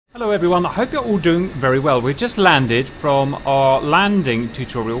Hello everyone, I hope you're all doing very well. We've just landed from our landing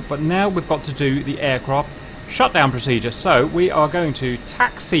tutorial, but now we've got to do the aircraft shutdown procedure. So we are going to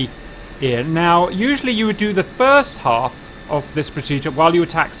taxi here. Now, usually you would do the first half of this procedure while you were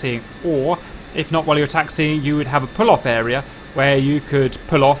taxiing, or if not while you're taxiing, you would have a pull-off area where you could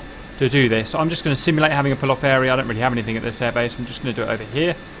pull off to do this. So I'm just going to simulate having a pull-off area. I don't really have anything at this airbase. I'm just going to do it over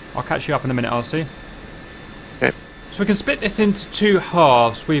here. I'll catch you up in a minute, RC. Okay. So we can split this into two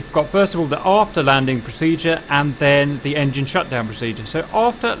halves. We've got first of all the after landing procedure and then the engine shutdown procedure. So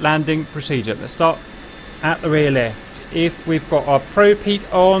after landing procedure, let's start at the rear left. If we've got our probe heat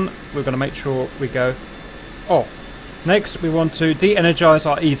on, we're going to make sure we go off. Next we want to de-energize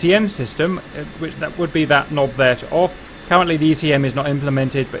our ECM system, which that would be that knob there to off. Currently the ECM is not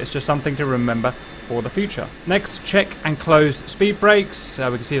implemented, but it's just something to remember for the future. Next, check and close speed brakes. We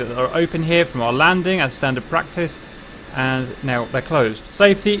can see that they're open here from our landing as standard practice. And now they're closed.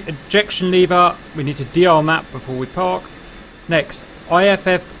 Safety ejection lever, we need to de-arm that before we park. Next,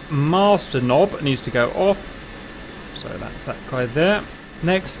 IFF master knob needs to go off, so that's that guy there.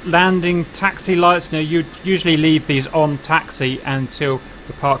 Next, landing taxi lights. Now you usually leave these on taxi until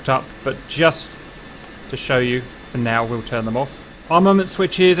we're parked up, but just to show you for now we'll turn them off. Armament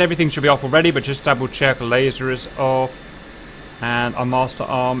switches, everything should be off already, but just double check. Laser is off and our master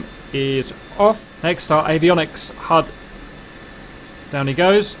arm is off. Next, our avionics HUD. Down he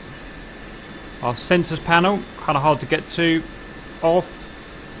goes. Our sensors panel, kind of hard to get to.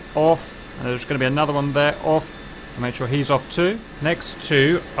 Off, off, and there's going to be another one there, off. I'll make sure he's off too. Next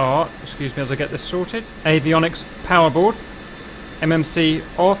two are, excuse me as I get this sorted, avionics power board, MMC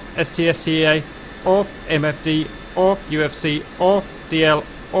off, STSCA off, MFD off, UFC off, DL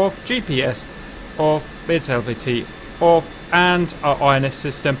off, GPS off, bids LVT off, and our INS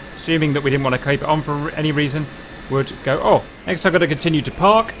system, assuming that we didn't want to keep it on for any reason, would go off. Next I've got to continue to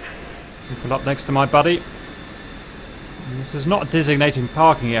park. Pull up next to my buddy. And this is not a designated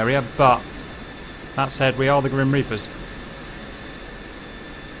parking area, but that said, we are the Grim Reapers.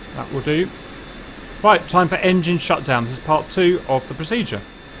 That will do. Right, time for engine shutdown. This is part 2 of the procedure.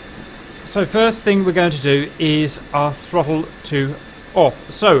 So first thing we're going to do is our throttle to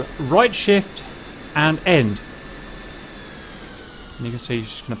off. So right shift and end. And you can see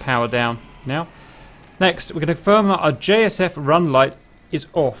it's just going to power down now. Next, we're going to confirm that our JSF run light is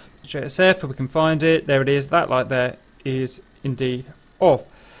off. JSF, if we can find it, there it is. That light there is indeed off.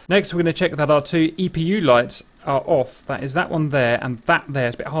 Next, we're going to check that our two EPU lights are off. That is that one there and that there.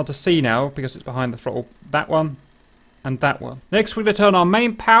 It's a bit hard to see now because it's behind the throttle. That one and that one. Next, we're going to turn our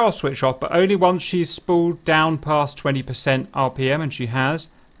main power switch off, but only once she's spooled down past 20% RPM, and she has.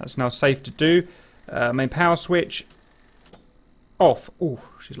 That's now safe to do. Main power switch off. Oh,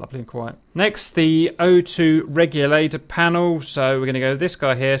 she's lovely and quiet. Next, the O2 regulator panel. So we're going to go this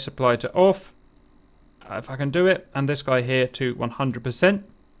guy here, supply to off, if I can do it, and this guy here to 100%.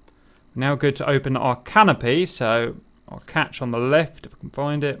 Now good to open our canopy. So our catch on the left, if I can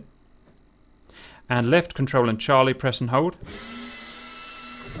find it, and left control and Charlie, press and hold.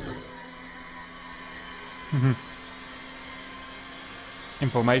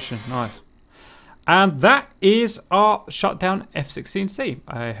 Information, nice. And that is our shutdown F-16C.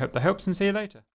 I hope that helps and see you later.